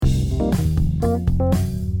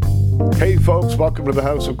Hey folks, welcome to the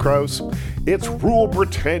House of Kraus. It's Rule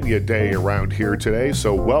Britannia Day around here today,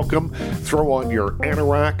 so welcome. Throw on your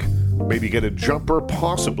anorak, maybe get a jumper,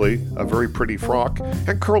 possibly a very pretty frock,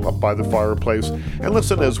 and curl up by the fireplace and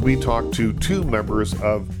listen as we talk to two members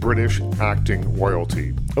of British acting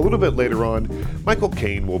royalty. A little bit later on, Michael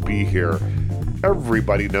Caine will be here.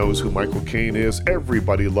 Everybody knows who Michael Caine is.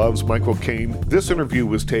 Everybody loves Michael Caine. This interview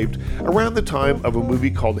was taped around the time of a movie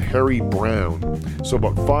called Harry Brown. So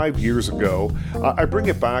about 5 years ago. I bring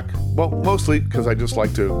it back, well, mostly because I just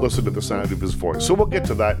like to listen to the sound of his voice. So we'll get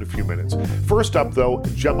to that in a few minutes. First up, though,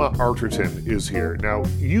 Gemma Arterton is here. Now,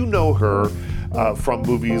 you know her from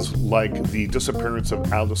movies like The Disappearance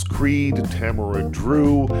of Alice Creed, Tamara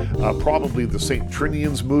Drew, probably the St.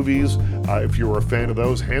 Trinian's movies, if you were a fan of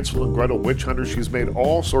those, Hansel and Gretel, Witch Hunter. She's made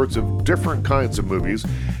all sorts of different kinds of movies.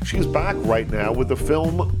 She's back right now with a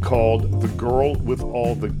film called The Girl with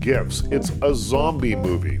All the Gifts. It's a zombie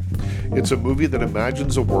movie. It's a movie that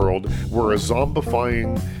imagines a world where a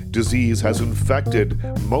zombifying disease has infected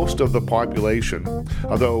most of the population,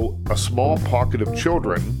 although a small pocket of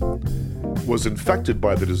children was infected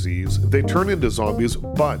by the disease. They turn into zombies,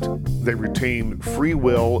 but they retain free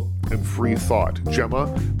will and free thought. Gemma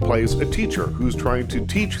plays a teacher who's trying to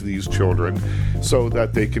teach these children so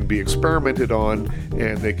that they can be experimented on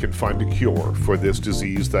and they can find a cure for this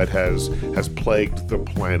disease that has plagued the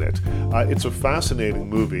planet. It's a fascinating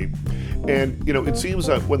movie. And, you know, it seems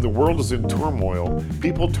that when the world is in turmoil,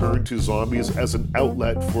 people turn to zombies as an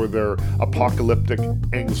outlet for their apocalyptic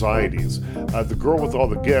anxieties. The Girl with All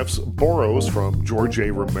the Gifts borrows from George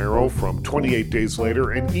A. Romero, from 28 Days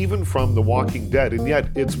Later, and even from The Walking Dead, and yet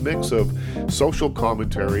its mix of social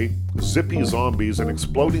commentary, zippy zombies, and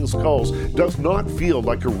exploding skulls does not feel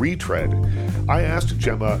like a retread. I asked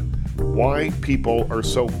Gemma why people are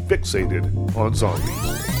so fixated on zombies.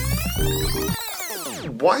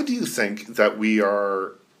 Why do you think that we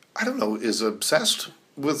are, I don't know, is obsessed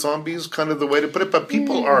with zombies, kind of the way to put it, but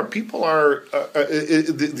people are,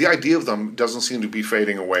 the idea of them doesn't seem to be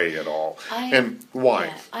fading away at all. And why?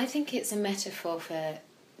 Yeah, I think it's a metaphor for,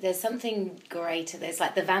 there's something greater. There's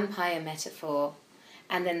like the vampire metaphor,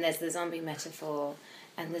 and then there's the zombie metaphor,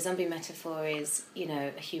 and the zombie metaphor is, you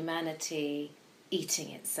know, humanity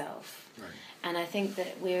eating itself. Right. And I think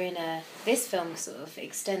that this film sort of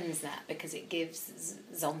extends that because it gives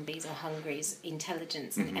zombies or hungries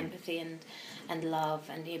intelligence and empathy and love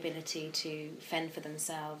and the ability to fend for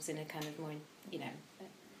themselves in a kind of more, you know,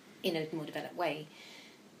 in a more developed way.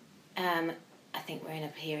 I think we're in a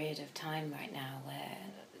period of time right now where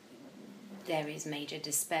there is major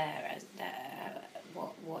despair as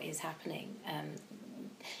what is happening.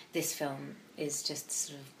 This film is just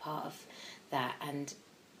sort of part of that, and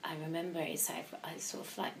I remember it's sort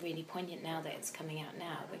of like really poignant now that it's coming out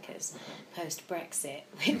now, because post-Brexit,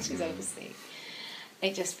 which is obviously,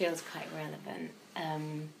 it just feels quite relevant.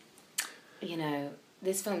 You know,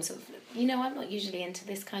 this film sort of, you know, I'm not usually into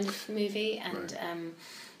this kind of movie, and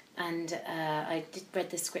I read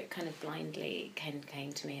the script kind of blindly. It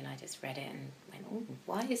came to me, and I just read it and went, oh,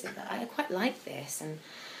 why is it that I quite like this,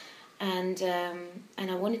 and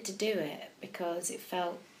I wanted to do it because it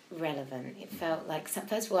felt relevant. It felt like,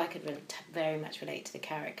 first of all, I could very much relate to the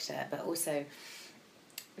character, but also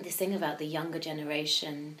this thing about the younger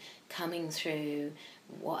generation coming through.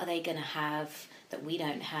 What are they going to have that we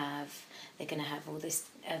don't have? They're going to have all this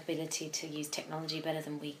ability to use technology better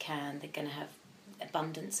than we can. They're going to have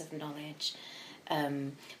abundance of knowledge.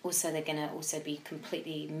 Also, they're going to also be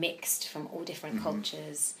completely mixed from all different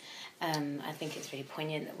cultures. I think it's really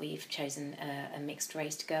poignant that we've chosen a mixed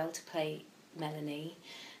race girl to play Melanie.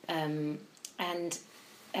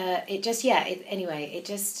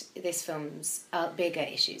 This film's bigger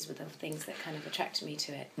issues with the things that kind of attracted me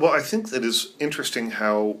to it. Well, I think that it's interesting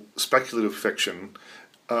how speculative fiction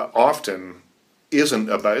often isn't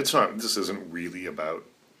about, this isn't really about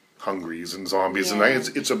hungries and zombies, and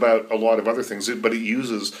it's about a lot of other things, but it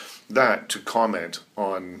uses that to comment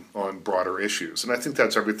on broader issues. And I think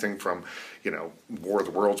that's everything from, you know, War of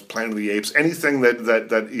the Worlds, Planet of the Apes, anything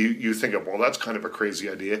that you think of, well, that's kind of a crazy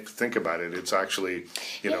idea. Think about it. It's actually,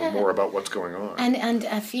 you know, more about what's going on. And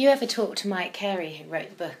if you ever talk to Mike Carey, who wrote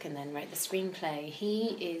the book and then wrote the screenplay,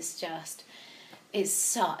 he's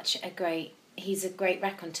a great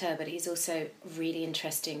raconteur, but he's also really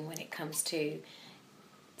interesting when it comes to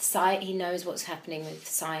he knows what's happening with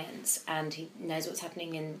science, and he knows what's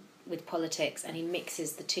happening with politics, and he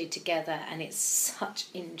mixes the two together, and it's such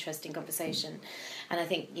interesting conversation. And I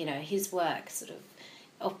think, you know, his work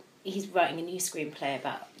he's writing a new screenplay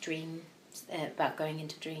about dreams, about going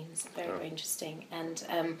into dreams. Very, very interesting. And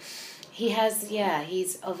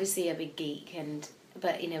he's obviously a big geek,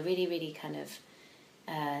 but in a really, really kind of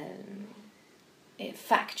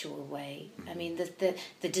factual way. I mean,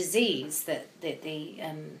 the disease that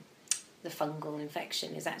the fungal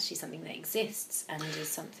infection is actually something that exists and is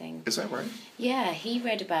something... Is that right? Yeah, he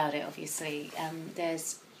read about it, obviously.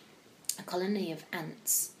 There's a colony of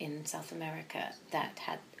ants in South America that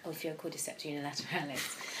had Ophiocordyceps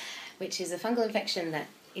unilateralis, which is a fungal infection that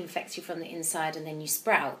infects you from the inside, and then you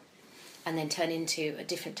sprout and then turn into a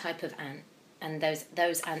different type of ant. And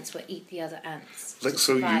those ants will eat the other ants. Like,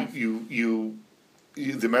 so you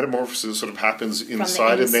the metamorphosis sort of happens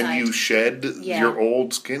inside, and then you shed your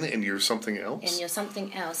old skin and you're something else? And you're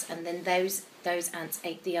something else, and then those ants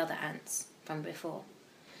ate the other ants from before.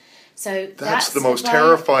 So that's the most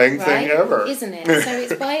terrifying thing ever. Isn't it? So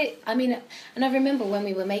it's by, I mean, and I remember when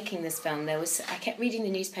we were making this film, I kept reading the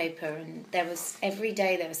newspaper, and every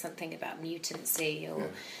day there was something about mutancy or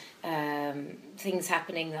things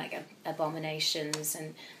happening, like abominations,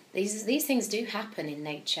 and these things do happen in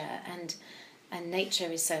nature, and nature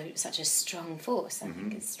is such a strong force. I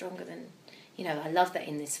think it's stronger than, I love that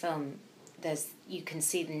in this film you can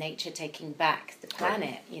see the nature taking back the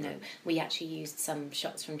planet. We actually used some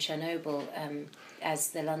shots from Chernobyl as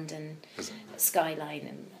the London skyline,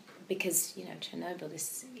 and because Chernobyl,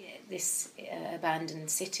 this abandoned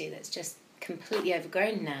city that's just completely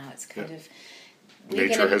overgrown now. It's kind of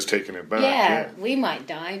nature has taken it back. Yeah, we might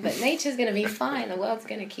die, but nature's going to be fine. The world's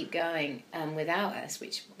going to keep going without us,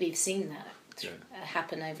 which we've seen that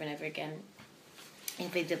happen over and over again in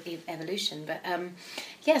the evolution. But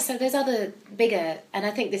so there's other bigger, and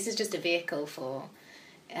I think this is just a vehicle for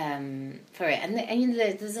it. And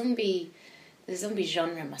the zombie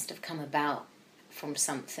genre must have come about from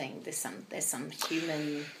something. There's some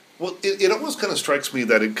human. Well, it almost kind of strikes me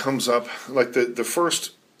that it comes up like the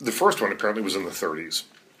first one apparently was in the 30s.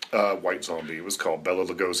 White Zombie. It was called. Bela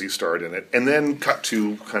Lugosi starred in it. And then cut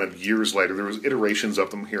to kind of years later, there was iterations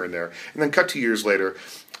of them here and there. And then cut to years later,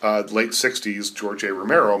 late 60s, George A.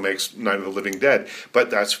 Romero makes Night of the Living Dead. But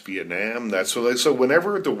that's Vietnam. So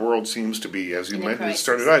whenever the world seems to be, as you mentioned, it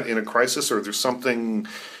started out in a crisis, or there's something,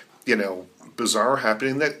 bizarre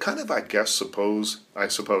happening that kind of, I suppose,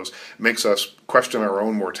 makes us question our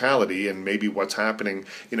own mortality and maybe what's happening.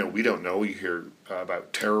 We don't know. You hear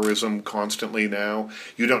about terrorism constantly now.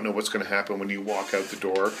 You don't know what's going to happen when you walk out the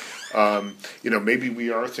door. Maybe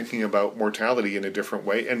we are thinking about mortality in a different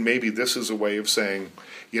way, and maybe this is a way of saying,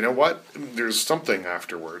 you know what, there's something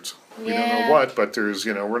afterwards. We don't know what, but there's,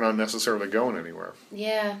 we're not necessarily going anywhere.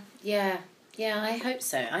 Yeah, I hope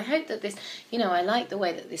so. I hope that this, I like the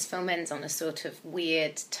way that this film ends on a sort of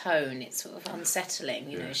weird tone. It's sort of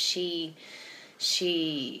unsettling. She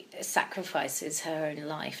sacrifices her own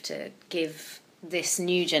life to give this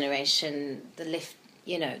new generation the lift,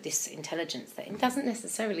 this intelligence that doesn't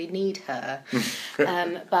necessarily need her.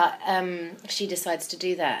 But she decides to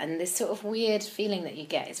do that. And this sort of weird feeling that you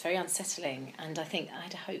get is very unsettling. And I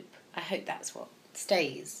hope that's what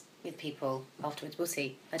stays with people afterwards. We'll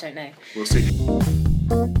see. I don't know. We'll see.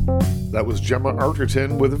 That was Gemma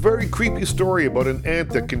Arterton with a very creepy story about an ant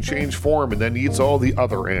that can change form and then eats all the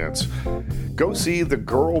other ants. Go see The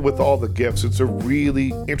Girl with All the Gifts. It's a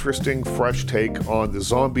really interesting, fresh take on the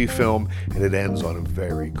zombie film, and it ends on a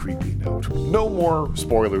very creepy note. No more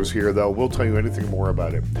spoilers here, though. We'll tell you anything more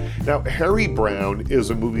about it. Now, Harry Brown is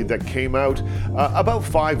a movie that came out about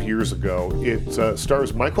 5 years ago. It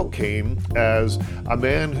stars Michael Caine as a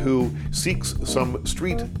man who seeks some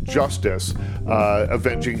street justice,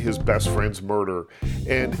 avenging his best friend's murder.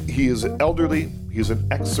 And he is elderly, he's an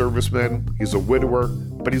ex-serviceman, he's a widower,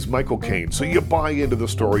 but he's Michael Caine. So you buy into the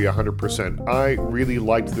story 100%. I really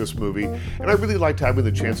liked this movie, and I really liked having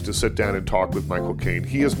the chance to sit down and talk with Michael Caine.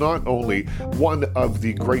 He is not only one of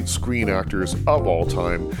the great screen actors of all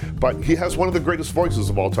time, but he has one of the greatest voices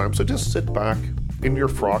of all time. So just sit back in your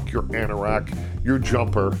frock, your anorak, your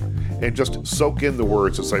jumper, and just soak in the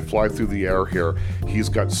words as I fly through the air here. He's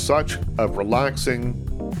got such a relaxing,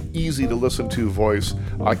 easy to listen to voice.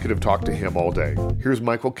 I could have talked to him all day. Here's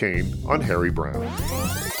Michael Caine on Harry Brown.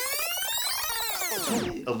 Tell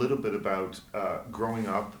me a little bit about growing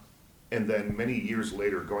up and then many years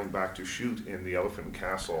later going back to shoot in the Elephant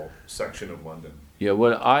Castle section of London. Yeah,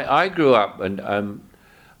 well, I grew up and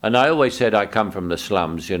I always said I come from the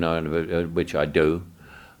slums, which I do,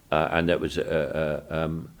 and that was.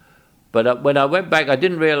 But when I went back, I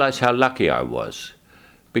didn't realise how lucky I was,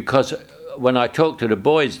 because when I talked to the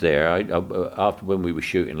boys there, after when we were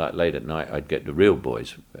shooting like late at night, I'd get the real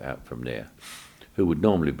boys out from there, who would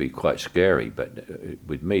normally be quite scary, but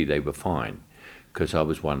with me they were fine, because I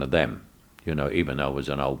was one of them, even though I was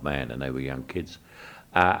an old man and they were young kids.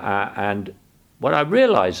 And what I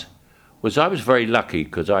realised was I was very lucky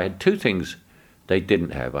because I had two things they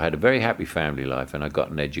didn't have. I had a very happy family life, and I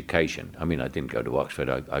got an education. I mean, I didn't go to Oxford.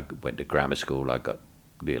 I went to grammar school. I got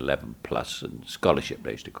the 11 plus and scholarship,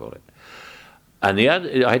 they used to call it. And the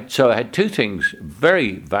other, I had two things,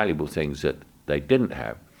 very valuable things that they didn't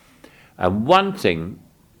have, and one thing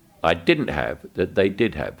I didn't have that they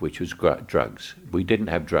did have, which was drugs. We didn't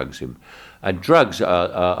have drugs and drugs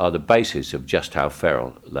are the basis of just how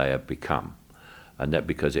feral they have become, and that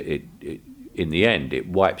because it in the end it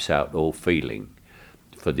wipes out all feeling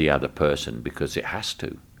for the other person because it has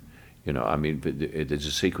to. You know, I mean, there's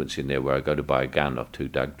a sequence in there where I go to buy a gun off two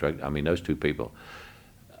drugs. I mean, those two people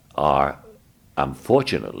are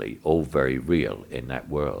unfortunately all very real in that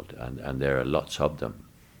world, and there are lots of them.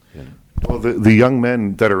 You know? Well, the young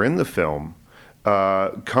men that are in the film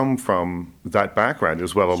come from that background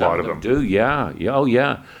as well. A lot of them do, yeah. Oh,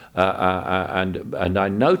 yeah. And I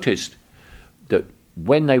noticed that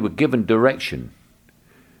when they were given direction,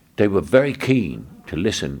 they were very keen to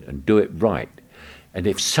listen and do it right. And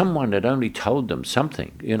if someone had only told them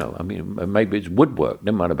something, you know, I mean, maybe it's woodwork,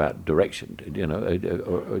 never mind about direction, you know,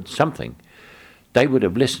 or something, they would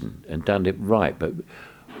have listened and done it right. But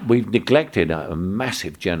we've neglected a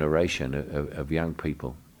massive generation of young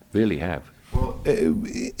people, really have. Well,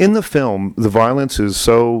 in the film, the violence is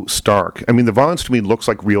so stark. I mean, the violence to me looks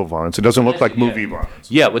like real violence. It doesn't look like movie violence.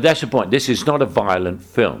 Yeah, well, that's the point. This is not a violent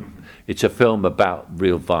film. It's a film about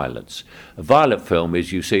real violence. A violent film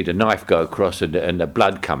is you see the knife go across and the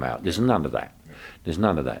blood come out. There's none of that. There's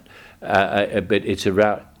none of that. But it's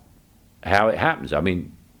about how it happens. I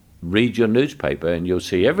mean, read your newspaper and you'll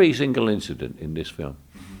see every single incident in this film.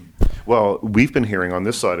 Well, we've been hearing on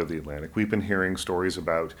this side of the Atlantic, we've been hearing stories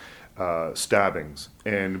about stabbings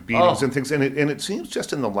and beatings and things. And it seems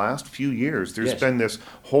just in the last few years, there's been this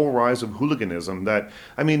whole rise of hooliganism that,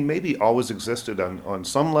 I mean, maybe always existed on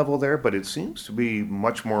some level there, but it seems to be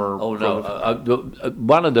much more... Oh, no.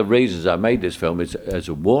 One of the reasons I made this film is as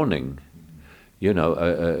a warning. You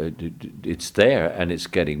know, it's there and it's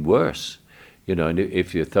getting worse. You know, and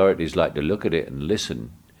if the authorities like to look at it and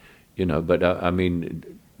listen, you know, but I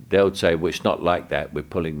mean, they'll say, well, it's not like that. We're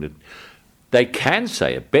pulling the... They can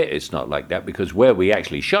say a bit it's not like that because where we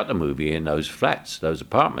actually shot the movie in those flats, those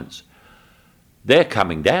apartments, they're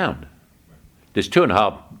coming down. There's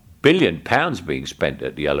 £2.5 billion being spent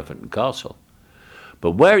at the Elephant and Castle.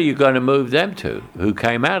 But where are you going to move them to, who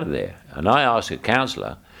came out of there? And I asked a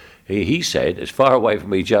councillor, he said, as far away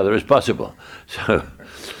from each other as possible.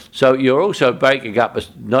 So you're also breaking up,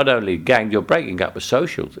 not only gang, you're breaking up a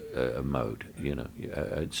social mode, you know.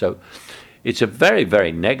 So it's a very,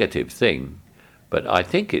 very negative thing, but I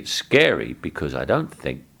think it's scary because I don't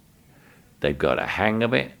think they've got a hang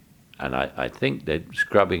of it, and I think they're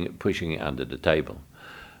scrubbing it, pushing it under the table.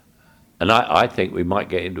 And I think we might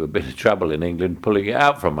get into a bit of trouble in England pulling it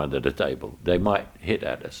out from under the table. They might hit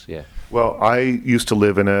at us, yeah. Well, I used to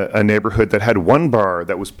live in a neighborhood that had one bar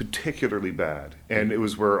that was particularly bad, and it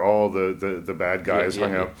was where all the bad guys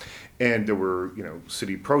hung out. And there were, you know,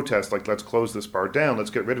 city protests like, let's close this bar down, let's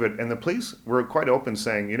get rid of it. And the police were quite open,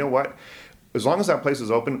 saying, you know what, as long as that place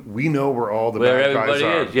is open, we know where all the bad guys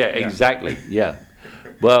are. Yeah, exactly, yeah.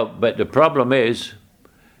 Well, but the problem is,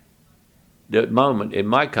 the moment in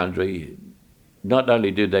my country, not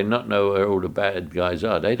only do they not know where all the bad guys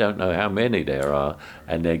are, they don't know how many there are,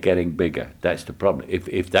 and they're getting bigger. That's the problem.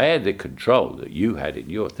 If they had the control that you had in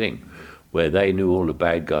your thing, where they knew all the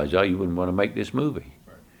bad guys are, you wouldn't want to make this movie,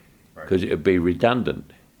 because it would be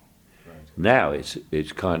redundant. Right. Now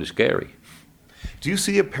it's kind of scary. Do you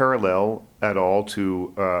see a parallel at all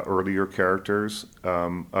to earlier characters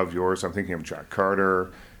of yours? I'm thinking of Jack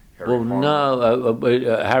Carter. Harry Palmer. No,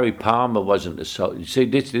 Harry Palmer wasn't a soldier. See,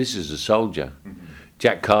 this is a soldier. Mm-hmm.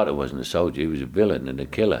 Jack Carter wasn't a soldier. He was a villain and a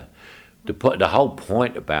killer. The whole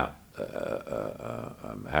point about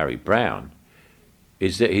Harry Brown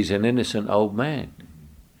is that he's an innocent old man.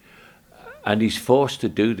 And he's forced to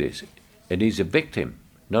do this. And he's a victim,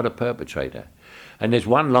 not a perpetrator. And there's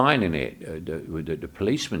one line in it, the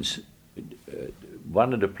policeman,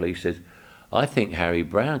 one of the police says, I think Harry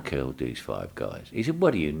Brown killed these 5 guys. He said,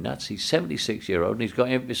 what are you, nuts? He's 76-year-old and he's got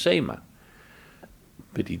emphysema.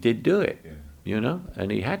 But he did do it, you know,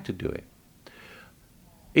 and he had to do it.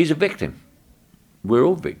 He's a victim. We're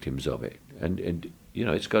all victims of it. And you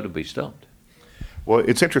know, it's got to be stopped. Well,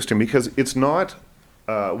 it's interesting because it's not,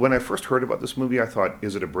 when I first heard about this movie, I thought,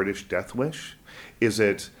 is it a British Death Wish? Is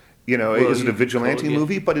it... You know, is it a vigilante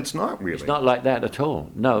movie? But it's not really. It's not like that at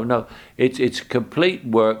all. No. It's complete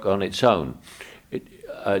work on its own.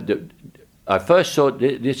 I first saw,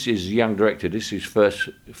 this is a young director, this is his first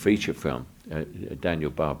feature film,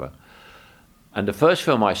 Daniel Barber. And the first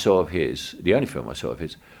film I saw of his, the only film I saw of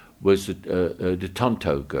his, was the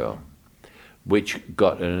Tonto Girl, which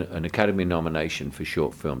got an Academy nomination for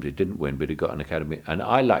short films. It didn't win, but it got an Academy, and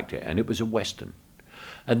I liked it, and it was a Western.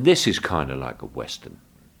 And this is kind of like a Western.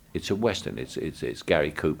 It's a Western. It's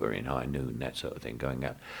Gary Cooper in High Noon, that sort of thing, going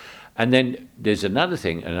out. And then there's another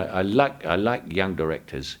thing, and I like young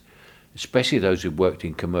directors, especially those who've worked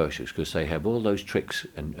in commercials, because they have all those tricks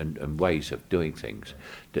and ways of doing things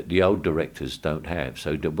that the old directors don't have.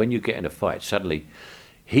 So that when you get in a fight, suddenly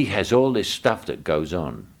he has all this stuff that goes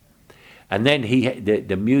on. And then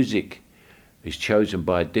the music is chosen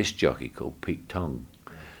by a disc jockey called Pete Tong.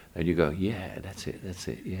 And you go, yeah, that's it,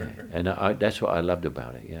 yeah. And that's what I loved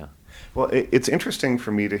about it, yeah. Well, it's interesting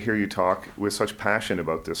for me to hear you talk with such passion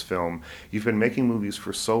about this film. You've been making movies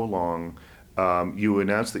for so long. You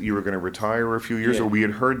announced that you were going to retire a few years, or we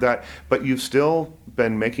had heard that, but you've still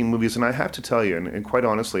been making movies. And I have to tell you, and quite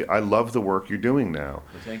honestly, I love the work you're doing now.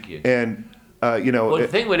 Well, thank you. And, Well, the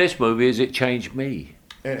thing with this movie is it changed me.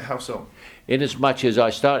 And how so? In as much as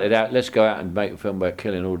I started out, let's go out and make a film about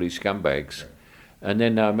killing all these scumbags. Right. And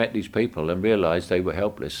then I met these people and realised they were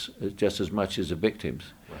helpless just as much as the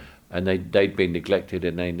victims. Right. And they'd been neglected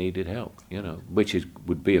and they needed help, which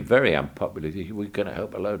would be a very unpopular thing. We're going to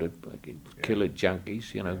help a load of killer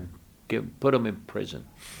junkies, put them in prison.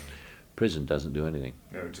 Prison doesn't do anything.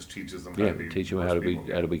 No, it just teaches them how to be. Teach them how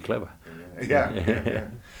to be clever. Yeah.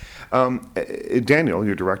 Daniel,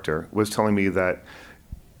 your director, was telling me that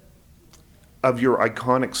of your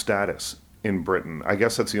iconic status in Britain, I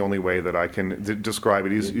guess that's the only way that I can describe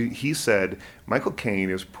it. He said Michael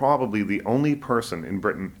Caine is probably the only person in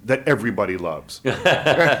Britain that everybody loves. I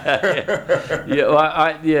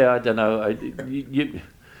don't know.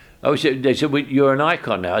 They said, you're an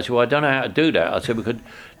icon now. I said, well, I don't know how to do that. I said, because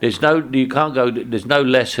there's no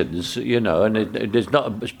lessons, and there's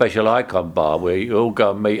not a special icon bar where you all go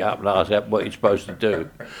and meet up and ask what you're supposed to do.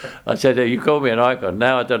 I said, you call me an icon,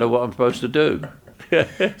 now I don't know what I'm supposed to do.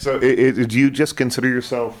 So do you just consider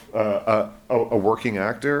yourself a working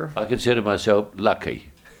actor? I consider myself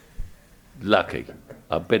lucky. Lucky.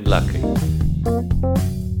 I've been lucky.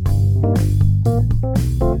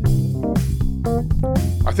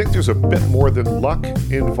 I think there's a bit more than luck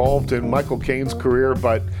involved in Michael Caine's career,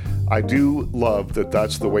 but I do love that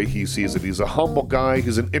that's the way he sees it. He's a humble guy,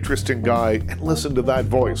 he's an interesting guy, and listen to that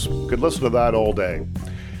voice. Could listen to that all day.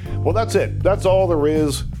 Well, that's it. That's all there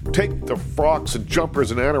is. Take the frocks and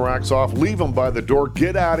jumpers and anoraks off, leave them by the door,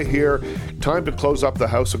 get out of here. Time to close up the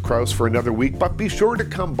House of Krause for another week, but be sure to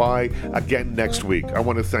come by again next week. I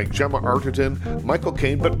want to thank Gemma Arterton, Michael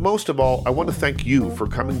Caine, but most of all, I want to thank you for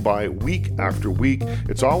coming by week after week.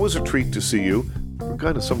 It's always a treat to see you. We're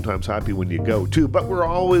kind of sometimes happy when you go too, but we're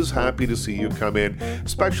always happy to see you come in,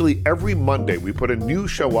 especially every Monday. We put a new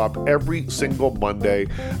show up every single Monday.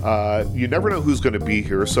 You never know who's going to be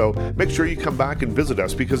here, so make sure you come back and visit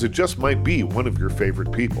us because it just might be one of your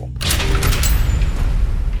favorite people.